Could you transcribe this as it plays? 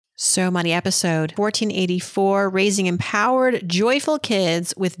So Money episode 1484, Raising Empowered, Joyful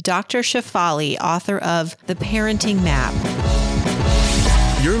Kids with Dr. Shefali, author of The Parenting Map.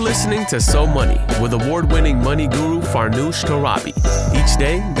 You're listening to So Money with award-winning money guru Farnoosh Torabi. Each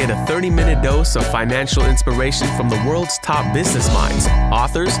day, get a 30-minute dose of financial inspiration from the world's top business minds,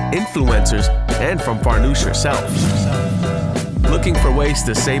 authors, influencers, and from Farnoosh herself. Looking for ways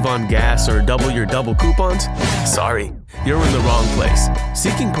to save on gas or double your double coupons? Sorry, you're in the wrong place.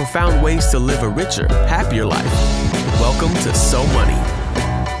 Seeking profound ways to live a richer, happier life. Welcome to So Money.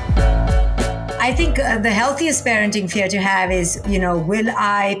 I think the healthiest parenting fear to have is, will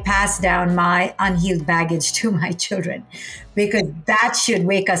I pass down my unhealed baggage to my children? Because that should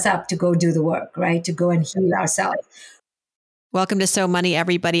wake us up to go do the work, right? To go and heal ourselves. Welcome to So Money,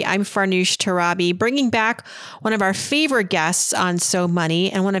 everybody. I'm Farnoosh Torabi, bringing back one of our favorite guests on So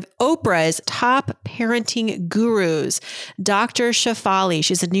Money and one of Oprah's top parenting gurus, Dr. Shefali.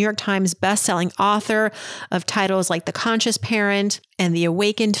 She's a New York Times bestselling author of titles like The Conscious Parent and The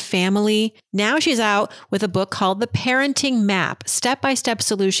Awakened Family. Now she's out with a book called The Parenting Map, step-by-step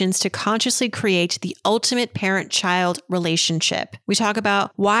solutions to consciously create the ultimate parent-child relationship. We talk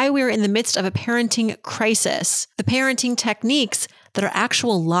about why we're in the midst of a parenting crisis, the parenting techniques that are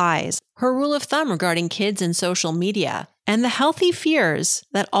actual lies, her rule of thumb regarding kids and social media, and the healthy fears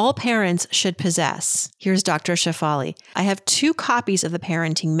that all parents should possess. Here's Dr. Shefali. I have 2 copies of the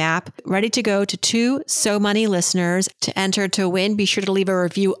Parenting Map ready to go to 2 So Money listeners. To enter to win, be sure to leave a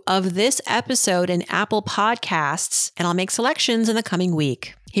review of this episode in Apple Podcasts, and I'll make selections in the coming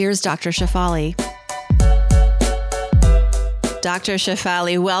week. Here's Dr. Shefali. Dr.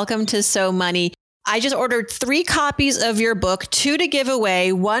 Shefali, welcome to So Money. I just ordered 3 copies of your book, 2 to give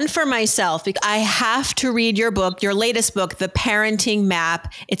away, 1 for myself. I have to read your book, your latest book, The Parenting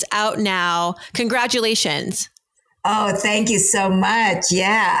Map. It's out now. Congratulations. Oh, thank you so much.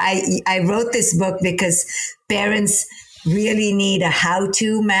 Yeah, I wrote this book because parents really need a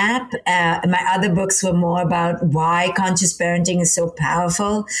how-to map. My other books were more about why conscious parenting is so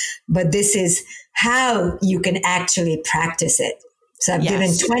powerful, but this is how you can actually practice it. So I've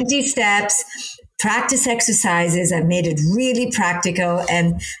given 20 steps, practice exercises. I've made it really practical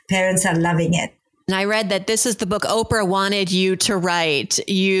and parents are loving it. And I read that this is the book Oprah wanted you to write.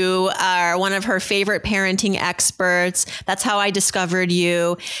 You are one of her favorite parenting experts. That's how I discovered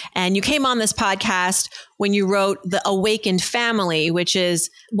you. And you came on this podcast when you wrote The Awakened Family, which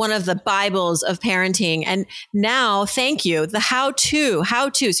is one of the Bibles of parenting. And now, thank you, the how-to.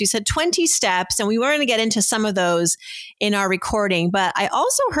 So you said 20 steps, and we were going to get into some of those in our recording. But I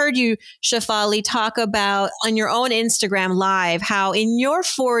also heard you, Shefali, talk about on your own Instagram Live, how in your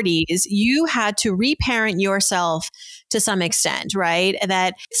 40s, you had to reparent yourself to some extent, right?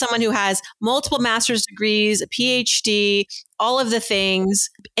 That someone who has multiple master's degrees, a PhD, all of the things.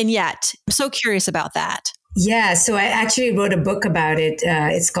 And yet, I'm so curious about that. Yeah, so I actually wrote a book about it.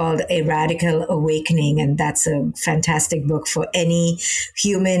 It's called A Radical Awakening, and that's a fantastic book for any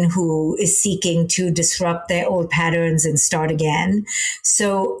human who is seeking to disrupt their old patterns and start again.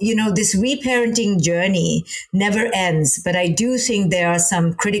 So, this reparenting journey never ends, but I do think there are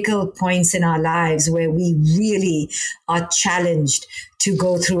some critical points in our lives where we really are challenged to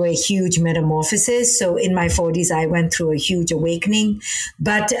go through a huge metamorphosis. So in my 40s, I went through a huge awakening.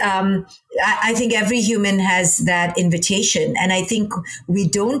 But I think every human has that invitation. And I think we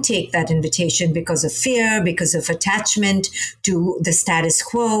don't take that invitation because of fear, because of attachment to the status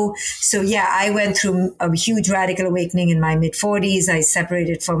quo. So yeah, I went through a huge radical awakening in my mid-40s. I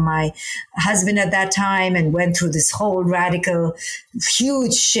separated from my husband at that time and went through this whole radical,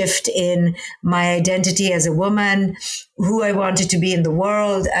 huge shift in my identity as a woman, who I wanted to be in the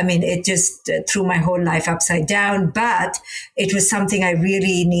world. I mean, it just threw my whole life upside down, but it was something I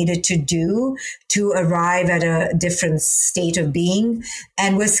really needed to do to arrive at a different state of being,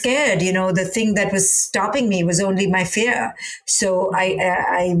 and was scared. The thing that was stopping me was only my fear. So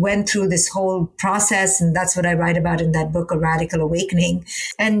I went through this whole process, and that's what I write about in that book, A Radical Awakening.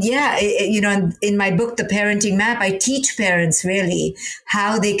 And yeah, in my book, The Parenting Map, I teach parents really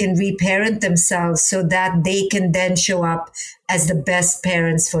how they can reparent themselves so that they can then show up as the best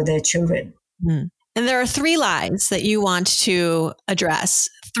parents for their children. Mm. And there are 3 lies that you want to address.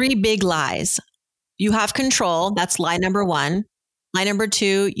 3 big lies. You have control. That's lie number 1. Lie number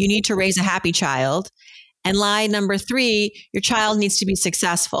 2, you need to raise a happy child. And lie number 3, your child needs to be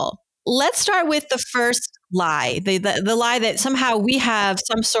successful. Let's start with the first lie, the lie that somehow we have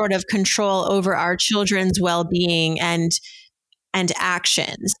some sort of control over our children's well-being and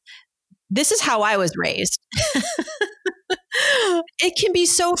actions. This is how I was raised. It can be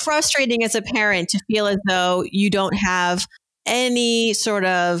so frustrating as a parent to feel as though you don't have any sort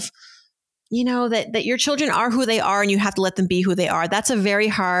of, that your children are who they are and you have to let them be who they are. That's a very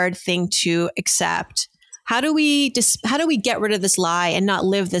hard thing to accept. How do we get rid of this lie and not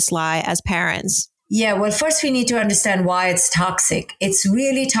live this lie as parents? Yeah, well, first we need to understand why it's toxic. It's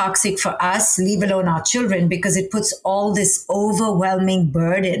really toxic for us, leave alone our children, because it puts all this overwhelming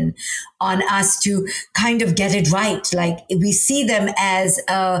burden on us to kind of get it right. Like we see them as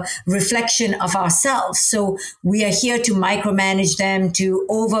a reflection of ourselves. So we are here to micromanage them, to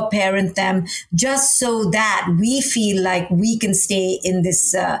overparent them, just so that we feel like we can stay in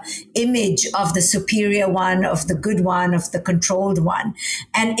this image of the superior one, of the good one, of the controlled one.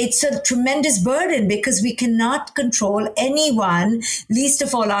 And it's a tremendous burden because we cannot control anyone, least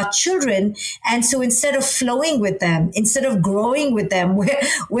of all our children. And so instead of flowing with them, instead of growing with them,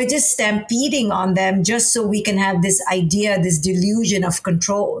 we're just stampeding on them just so we can have this idea, this delusion of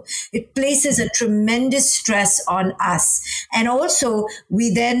control. It places a tremendous stress on us. And also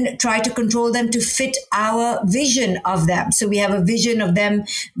we then try to control them to fit our vision of them. So we have a vision of them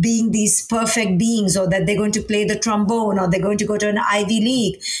being these perfect beings, or that they're going to play the trombone, or they're going to go to an Ivy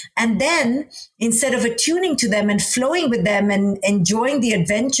League. And then instead of attuning to them and flowing with them and enjoying the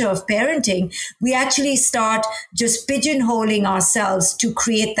adventure of parenting, we actually start just pigeonholing ourselves to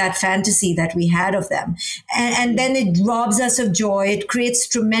create that fantasy that we had of them. And then it robs us of joy. It creates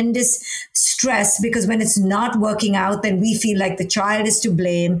tremendous stress because when it's not working out, then we feel like the child is to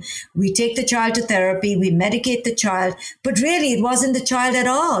blame. We take the child to therapy, we medicate the child, but really it wasn't the child at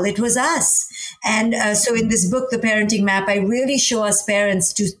all. It was us. And so in this book, The Parenting Map, I really show us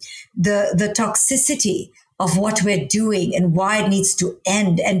parents to the toxicity of what we're doing and why it needs to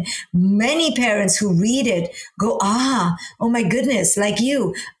end. And many parents who read it go, oh my goodness, like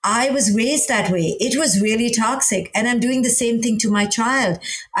you, I was raised that way. It was really toxic. And I'm doing the same thing to my child.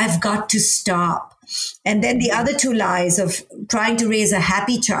 I've got to stop. And then the other two lies of trying to raise a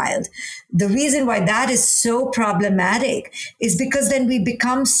happy child. The reason why that is so problematic is because then we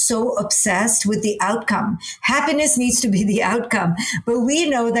become so obsessed with the outcome. Happiness needs to be the outcome. But we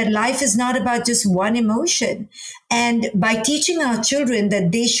know that life is not about just one emotion. And by teaching our children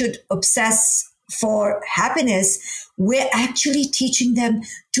that they should obsess for happiness, we're actually teaching them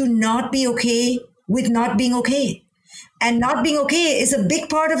to not be okay with not being okay. And not being okay is a big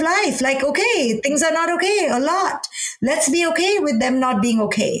part of life. Like, okay, things are not okay a lot. Let's be okay with them not being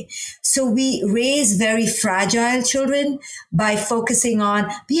okay. So we raise very fragile children by focusing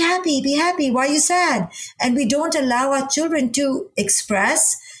on, be happy. Why are you sad? And we don't allow our children to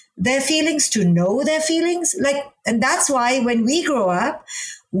express their feelings, to know their feelings. And that's why when we grow up,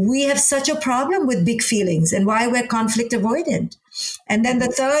 we have such a problem with big feelings and why we're conflict avoidant. And then the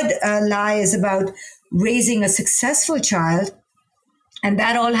third lie is about raising a successful child. And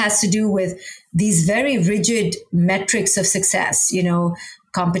that all has to do with these very rigid metrics of success,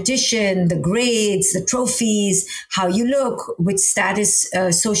 competition, the grades, the trophies, how you look, which status,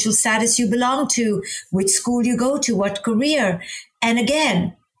 social status you belong to, which school you go to, what career. And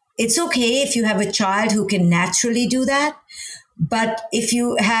again, it's okay if you have a child who can naturally do that. But if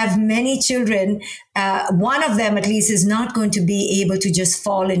you have many children, one of them at least is not going to be able to just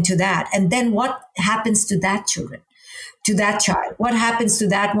fall into that. And then what happens to that child? What happens to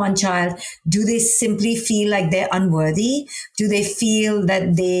that one child? Do they simply feel like they're unworthy? Do they feel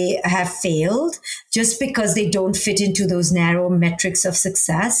that they have failed just because they don't fit into those narrow metrics of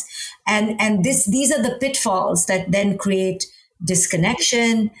success? And these are the pitfalls that then create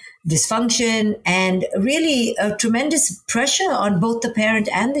disconnection, dysfunction, and really a tremendous pressure on both the parent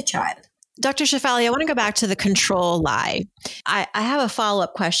and the child. Dr. Shefali, I want to go back to the control lie. I have a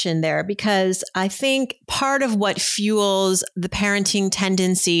follow-up question there because I think part of what fuels the parenting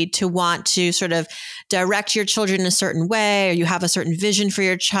tendency to want to sort of direct your children in a certain way, or you have a certain vision for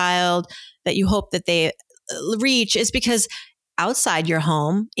your child that you hope that they reach, is because outside your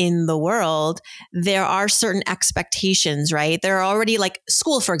home in the world, there are certain expectations, right? There are already, like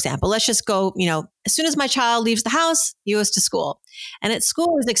school, for example. Let's just go, as soon as my child leaves the house, he goes to school. And at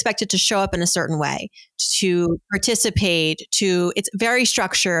school is expected to show up in a certain way, to participate, it's very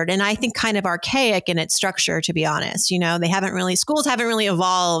structured. And I think kind of archaic in its structure, to be honest. Schools haven't really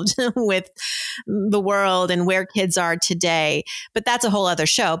evolved with the world and where kids are today, but that's a whole other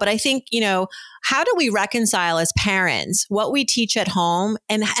show. But I think, how do we reconcile as parents what we teach at home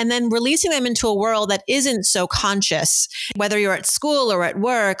and then releasing them into a world that isn't so conscious, whether you're at school or at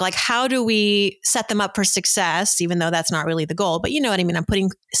work? Like, how do we set them up for success, even though that's not really the goal? But you know what I mean? I'm putting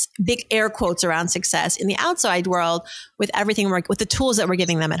big air quotes around success in the outside world with everything, with the tools that we're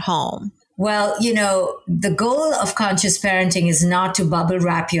giving them at home. Well, the goal of conscious parenting is not to bubble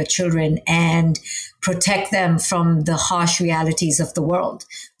wrap your children and protect them from the harsh realities of the world.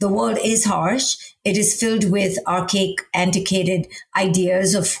 The world is harsh. It is filled with archaic, antiquated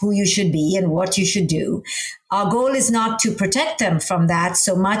ideas of who you should be and what you should do. Our goal is not to protect them from that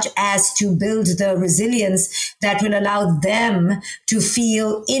so much as to build the resilience that will allow them to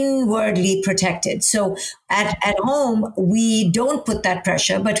feel inwardly protected. So at home, we don't put that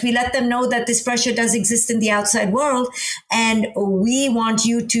pressure, but we let them know that this pressure does exist in the outside world. And we want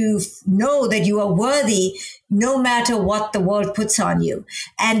you to know that you are worthy no matter what the world puts on you.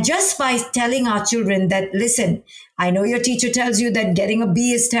 And just by telling our children that, listen, I know your teacher tells you that getting a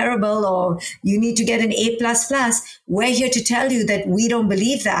B is terrible or you need to get an A++. We're here to tell you that we don't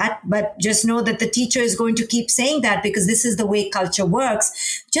believe that, but just know that the teacher is going to keep saying that because this is the way culture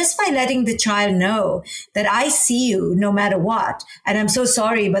works. Just by letting the child know that I see you no matter what, and I'm so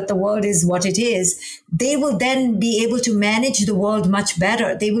sorry, but the world is what it is, they will then be able to manage the world much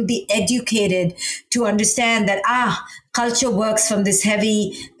better. They will be educated to understand that, culture works from this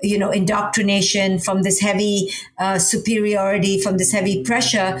heavy, indoctrination, from this heavy superiority, from this heavy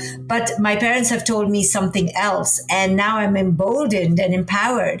pressure. But my parents have told me something else. And now I'm emboldened and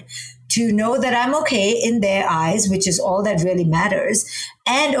empowered to know that I'm okay in their eyes, which is all that really matters,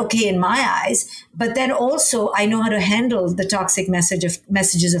 and okay in my eyes. But then also I know how to handle the toxic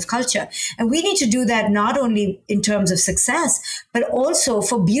messages of culture. And we need to do that not only in terms of success, but also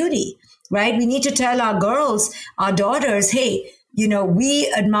for beauty. Right? We need to tell our girls, our daughters, hey,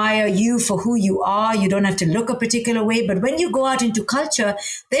 we admire you for who you are. You don't have to look a particular way. But when you go out into culture,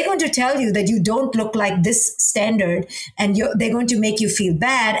 they're going to tell you that you don't look like this standard and they're going to make you feel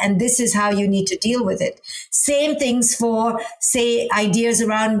bad. And this is how you need to deal with it. Same things for, say, ideas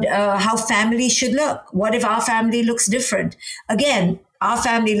around how family should look. What if our family looks different? Again, our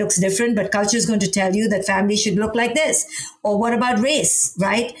family looks different, but culture is going to tell you that family should look like this. Or what about race,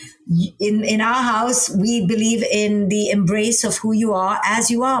 right? In our house, we believe in the embrace of who you are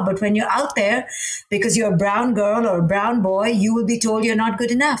as you are. But when you're out there, because you're a brown girl or a brown boy, you will be told you're not good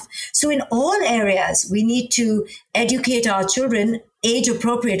enough. So in all areas, we need to educate our children age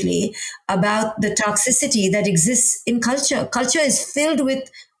appropriately about the toxicity that exists in culture. Culture is filled with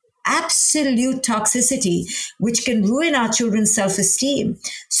absolute toxicity, which can ruin our children's self-esteem.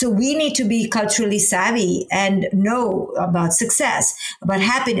 So we need to be culturally savvy and know about success, about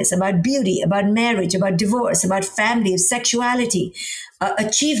happiness, about beauty, about marriage, about divorce, about family, sexuality,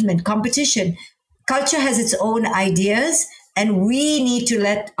 achievement, competition. Culture has its own ideas, and we need to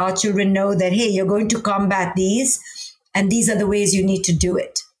let our children know that, hey, you're going to combat these, and these are the ways you need to do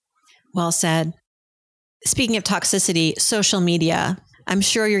it. Well said. Speaking of toxicity, social media. I'm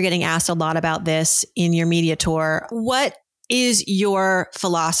sure you're getting asked a lot about this in your media tour. What is your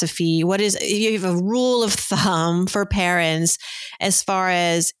philosophy? If you have a rule of thumb for parents as far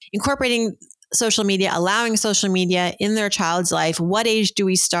as incorporating social media, allowing social media in their child's life? What age do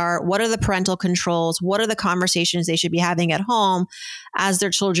we start? What are the parental controls? What are the conversations they should be having at home as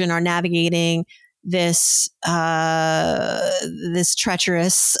their children are navigating this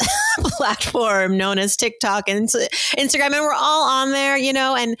treacherous platform known as TikTok and Instagram? And we're all on there,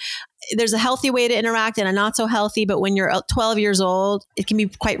 and there's a healthy way to interact and a not so healthy. But when you're 12 years old, it can be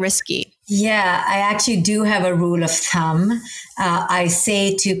quite risky. Yeah, I actually do have a rule of thumb. I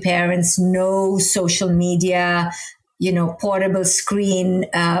say to parents, no social media, portable screen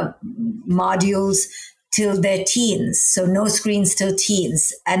modules till their teens. So no screens till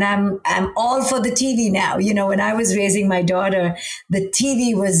teens. And I'm all for the TV now. When I was raising my daughter, the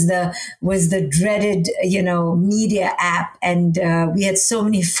TV was the dreaded, media app. And we had so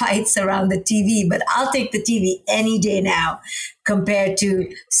many fights around the TV, but I'll take the TV any day now compared to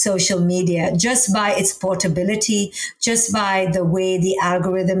social media, just by its portability, just by the way the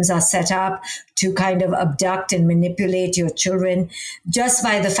algorithms are set up to kind of abduct and manipulate your children, just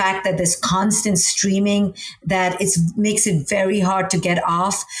by the fact that there's constant streaming, that it makes it very hard to get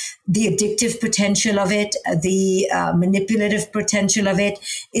off. The addictive potential of it, the manipulative potential of it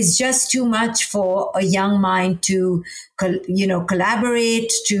is just too much for a young mind to,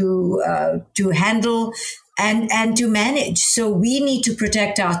 collaborate, to handle, and to manage. So we need to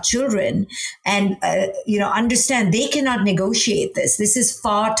protect our children and, understand they cannot negotiate this. This is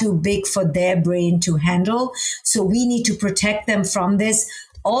far too big for their brain to handle. So we need to protect them from this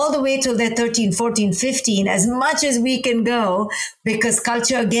all the way till they're 13, 14, 15, as much as we can go, because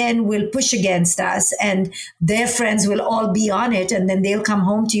culture again will push against us and their friends will all be on it. And then they'll come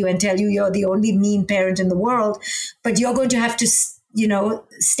home to you and tell you you're the only mean parent in the world, but you're going to have to,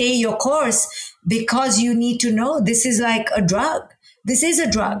 stay your course, because you need to know this is like a drug. This is a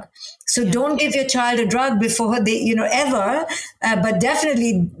drug. So don't give your child a drug before they, ever, but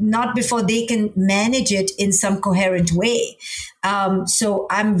definitely not before they can manage it in some coherent way. So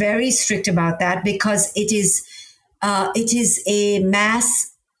I'm very strict about that because it is a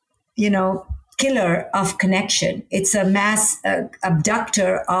mass, killer of connection. It's a mass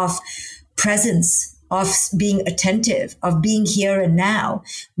abductor of presence, of being attentive, of being here and now.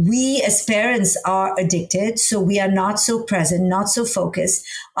 We as parents are addicted, so we are not so present, not so focused.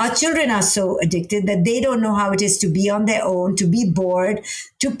 Our children are so addicted that they don't know how it is to be on their own, to be bored,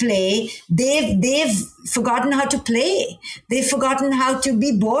 to play. They've forgotten how to play. They've forgotten how to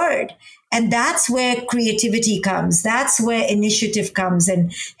be bored. And that's where creativity comes. That's where initiative comes,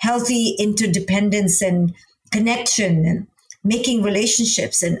 and healthy interdependence and connection and making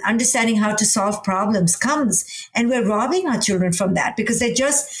relationships and understanding how to solve problems comes. And we're robbing our children from that because they're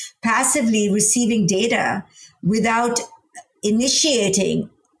just passively receiving data without initiating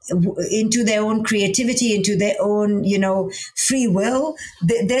into their own creativity, into their own, free will.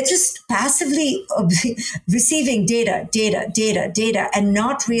 They're just passively receiving data, and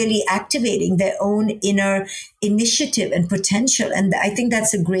not really activating their own inner initiative and potential. And I think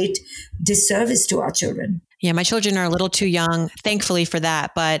that's a great disservice to our children. Yeah, my children are a little too young, thankfully for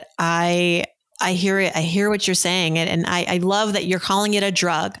that. But I hear it. I hear what you're saying. And I love that you're calling it a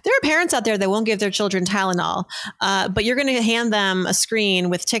drug. There are parents out there that won't give their children Tylenol, but you're going to hand them a screen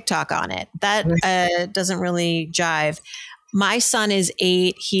with TikTok on it. That doesn't really jive. My son is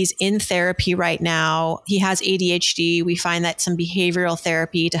 8. He's in therapy right now. He has ADHD. We find that some behavioral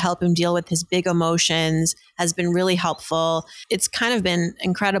therapy to help him deal with his big emotions has been really helpful. It's kind of been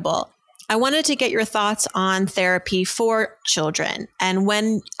incredible. I wanted to get your thoughts on therapy for children. And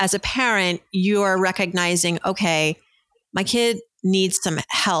when, as a parent, you are recognizing, okay, my kid needs some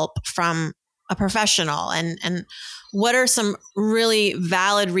help from a professional. And what are some really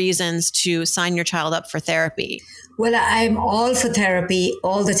valid reasons to sign your child up for therapy? Well, I'm all for therapy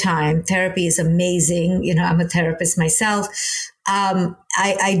all the time. Therapy is amazing. I'm a therapist myself.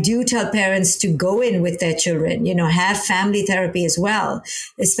 I do tell parents to go in with their children, have family therapy as well,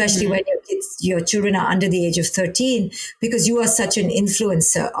 especially when your children are under the age of 13, because you are such an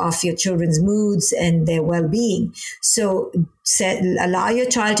influencer of your children's moods and their well-being. So allow your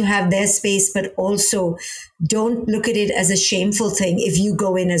child to have their space, but also don't look at it as a shameful thing if you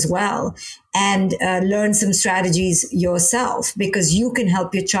go in as well, and learn some strategies yourself, because you can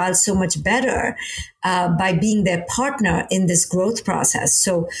help your child so much better by being their partner in this growth process.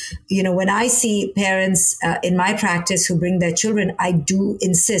 So, when I see parents in my practice who bring their children, I do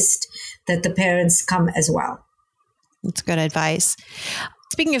insist that the parents come as well. That's good advice.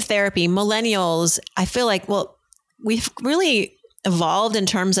 Speaking of therapy, millennials, I feel like, we've really evolved in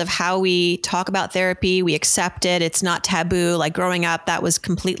terms of how we talk about therapy. We accept it. It's not taboo. Like growing up, that was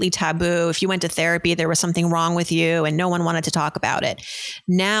completely taboo. If you went to therapy, there was something wrong with you and no one wanted to talk about it.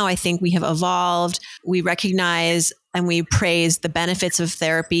 Now, I think we have evolved. We recognize and we praise the benefits of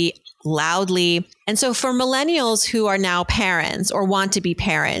therapy loudly. And so for millennials who are now parents or want to be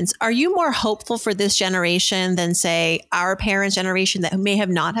parents, are you more hopeful for this generation than, say, our parents' generation that may have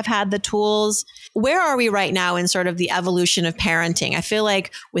not have had the tools? Where are we right now in sort of the evolution of parenting? I feel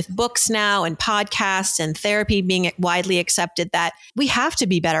like with books now and podcasts and therapy being widely accepted, that we have to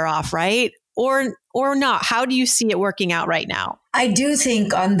be better off, right? Or not? How do you see it working out right now? I do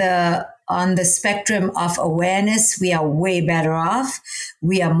think on the spectrum of awareness, we are way better off.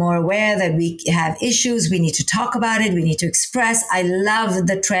 We are more aware that we have issues. We need to talk about it. We need to express. I love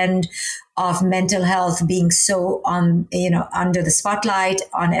the trend of mental health being so under the spotlight,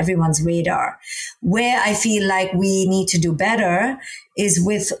 on everyone's radar. Where I feel like we need to do better is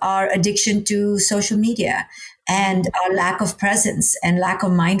with our addiction to social media and our lack of presence and lack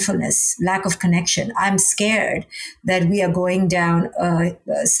of mindfulness, lack of connection. I'm scared that we are going down a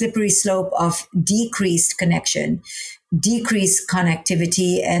slippery slope of decreased connection, decreased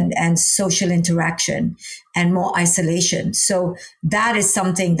connectivity and social interaction, and more isolation. So that is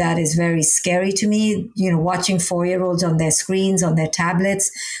something that is very scary to me, watching 4-year-olds on their screens, on their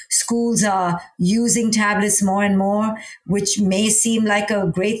tablets. Schools are using tablets more and more, which may seem like a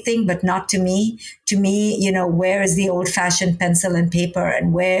great thing, but not to me. To me, where is the old-fashioned pencil and paper,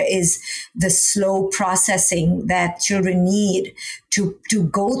 and where is the slow processing that children need to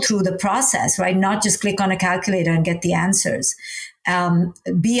go through the process, right? Not just click on a calculator and get the answers.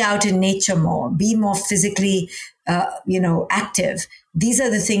 Be out in nature more, be more physically, active. These are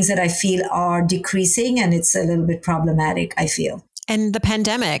the things that I feel are decreasing, and it's a little bit problematic, I feel. And the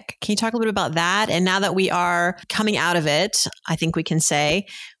pandemic, can you talk a little bit about that? And now that we are coming out of it, I think we can say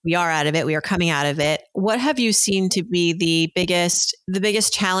we are out of it. We are coming out of it. What have you seen to be the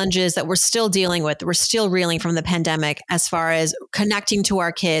biggest challenges that we're still dealing with? We're still reeling from the pandemic as far as connecting to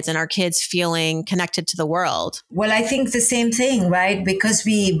our kids and our kids feeling connected to the world. Well, I think the same thing, right? Because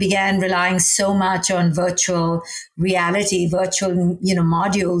we began relying so much on virtual reality, virtual,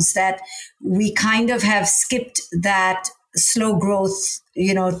 modules, that we kind of have skipped that slow growth,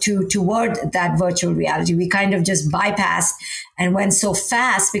 toward that virtual reality. We kind of just bypassed and went so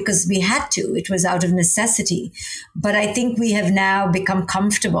fast because we had to. It was out of necessity. But I think we have now become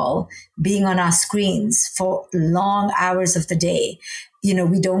comfortable being on our screens for long hours of the day.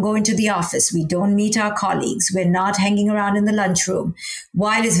 We don't go into the office. We don't meet our colleagues. We're not hanging around in the lunchroom.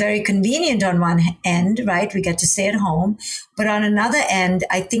 While it's very convenient on one end, right? We get to stay at home. But on another end,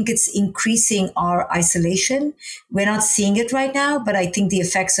 I think it's increasing our isolation. We're not seeing it right now, but I think the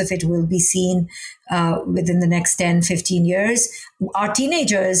effects of it will be seen within the next 10, 15 years. Our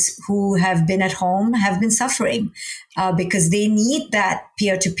teenagers who have been at home have been suffering because they need that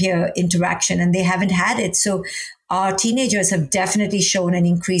peer-to-peer interaction and they haven't had it. So our teenagers have definitely shown an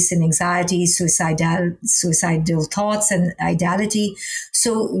increase in anxiety, suicidal thoughts and ideality.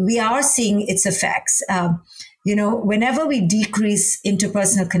 So we are seeing its effects. Whenever we decrease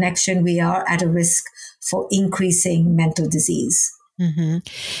interpersonal connection, we are at a risk for increasing mental disease. Mm-hmm.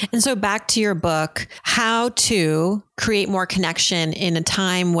 And so back to your book, how to create more connection in a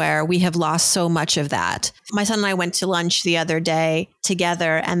time where we have lost so much of that. My son and I went to lunch the other day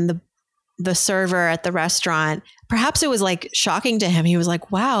together, and the server at the restaurant, perhaps it was like shocking to him. He was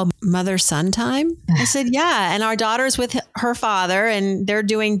like, wow, mother-son time? I said, yeah. And our daughter's with her father and they're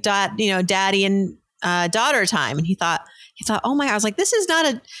doing daddy and daughter time. And he thought, oh my, I was like, this is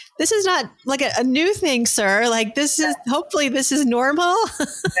not like a new thing, sir. Like hopefully this is normal.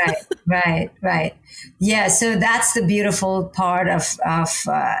 Right. Yeah. So that's the beautiful part of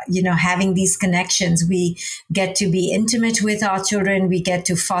having these connections. We get to be intimate with our children. We get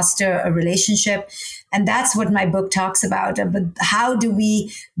to foster a relationship. And that's what my book talks about. But how do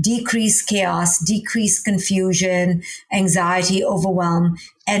we decrease chaos, decrease confusion, anxiety, overwhelm,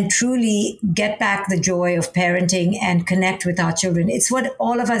 and truly get back the joy of parenting and connect with our children? It's what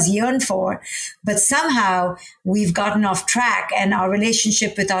all of us yearn for. But somehow we've gotten off track, and our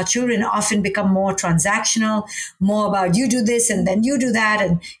relationship with our children often become more transactional, more about you do this and then you do that.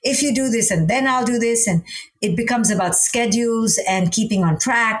 And if you do this and then I'll do this. And it becomes about schedules and keeping on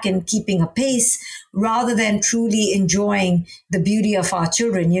track and keeping a pace rather than truly enjoying the beauty of our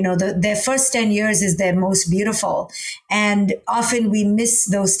children. Their first 10 years is their most beautiful. And often we miss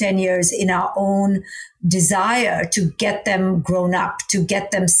those 10 years in our own desire to get them grown up, to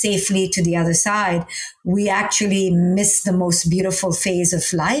get them safely to the other side. We actually miss the most beautiful phase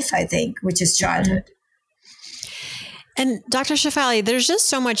of life, I think, which is childhood. And Dr. Shefali, there's just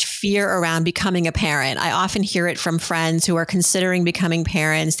so much fear around becoming a parent. I often hear it from friends who are considering becoming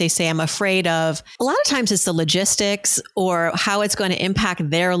parents. They say, I'm afraid of, a lot of times it's the logistics or how it's going to impact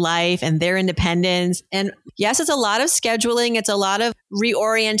their life and their independence. And yes, it's a lot of scheduling. It's a lot of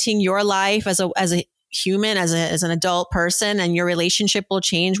reorienting your life as a human, as an adult person, and your relationship will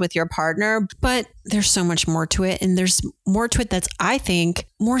change with your partner. But there's so much more to it. And there's more to it that's, I think,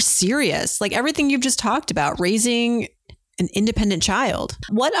 more serious. Like everything you've just talked about, raising an independent child.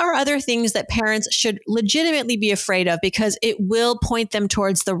 What are other things that parents should legitimately be afraid of because it will point them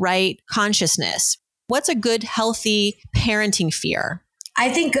towards the right consciousness? What's a good, healthy parenting fear? I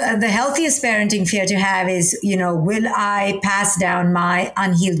think the healthiest parenting fear to have is, will I pass down my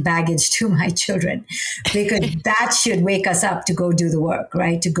unhealed baggage to my children? Because that should wake us up to go do the work,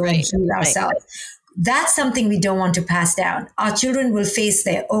 right? To go and heal ourselves. Right. That's something we don't want to pass down. Our children will face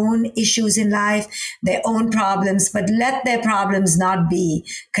their own issues in life, their own problems, but let their problems not be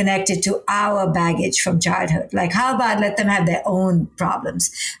connected to our baggage from childhood. Like, how about let them have their own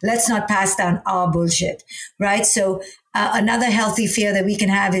problems? Let's not pass down our bullshit, right? So another healthy fear that we can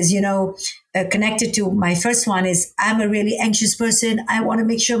have is, connected to my first one is, I'm a really anxious person. I want to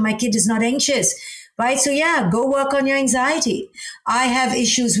make sure my kid is not anxious. Right? So go work on your anxiety. I have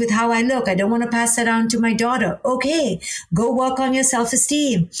issues with how I look. I don't want to pass that on to my daughter. Okay, go work on your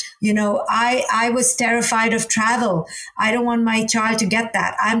self-esteem. I was terrified of travel. I don't want my child to get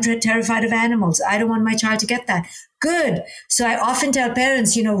that. I'm terrified of animals. I don't want my child to get that. Good. So I often tell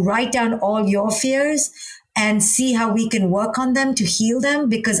parents, write down all your fears and see how we can work on them to heal them,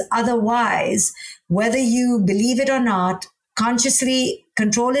 because otherwise, whether you believe it or not, consciously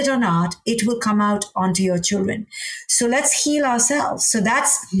control it or not, it will come out onto your children. So let's heal ourselves. So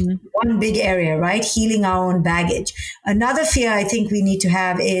that's one big area, right? Healing our own baggage. Another fear I think we need to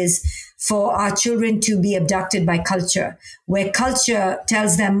have is for our children to be abducted by culture, where culture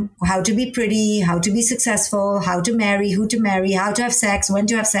tells them how to be pretty, how to be successful, how to marry, who to marry, how to have sex, when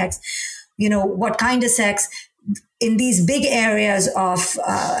to have sex, what kind of sex. In these big areas of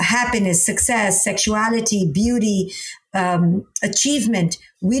happiness, success, sexuality, beauty, achievement,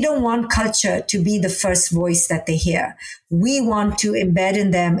 we don't want culture to be the first voice that they hear. We want to embed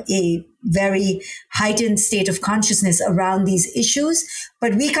in them a very heightened state of consciousness around these issues,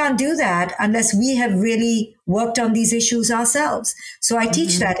 but we can't do that unless we have really worked on these issues ourselves. So I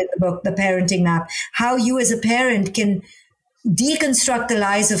teach that in the book, The Parenting Map, how you as a parent can deconstruct the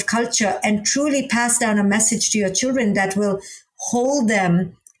lies of culture and truly pass down a message to your children that will hold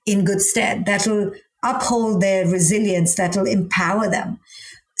them in good stead, that will uphold their resilience, that will empower them.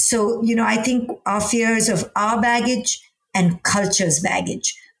 So, I think our fears of our baggage and culture's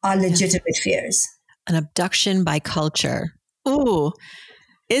baggage are legitimate fears. An abduction by culture. Ooh,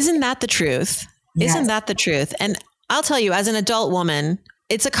 isn't that the truth? Yes. Isn't that the truth? And I'll tell you, as an adult woman,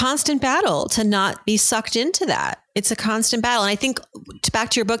 it's a constant battle to not be sucked into that. It's a constant battle. And I think back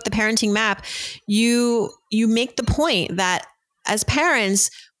to your book, The Parenting Map, you make the point that as parents,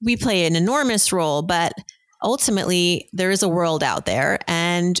 we play an enormous role, but ultimately there is a world out there.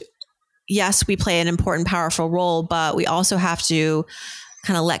 And yes, we play an important, powerful role, but we also have to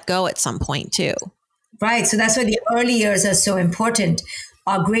kind of let go at some point too. Right. So that's why the early years are so important.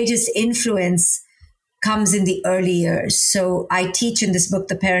 Our greatest influence comes in the early years. So I teach in this book,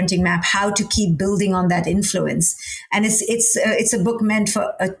 The Parenting Map, how to keep building on that influence. And it's a book meant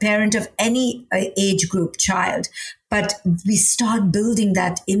for a parent of any age group child. But we start building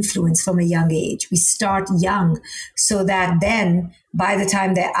that influence from a young age. We start young so that then by the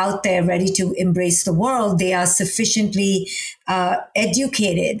time they're out there ready to embrace the world, they are sufficiently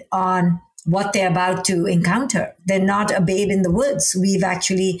educated on what they're about to encounter. They're not a babe in the woods. We've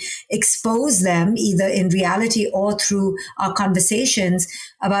actually exposed them either in reality or through our conversations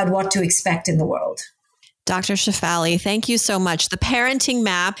about what to expect in the world. Dr. Shefali, thank you so much. The Parenting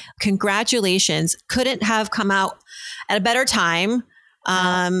Map, congratulations. Couldn't have come out at a better time.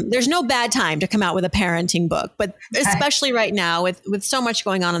 There's no bad time to come out with a parenting book, but especially right now with so much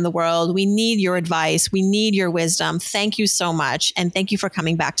going on in the world, we need your advice. We need your wisdom. Thank you so much. And thank you for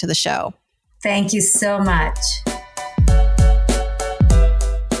coming back to the show. Thank you so much.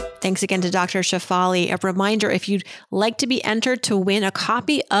 Thanks again to Dr. Shefali. A reminder, if you'd like to be entered to win a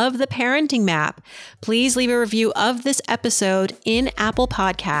copy of The Parenting Map, please leave a review of this episode in Apple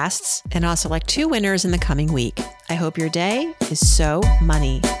Podcasts, and I'll select 2 winners in the coming week. I hope your day is so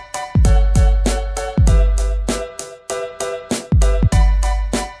money.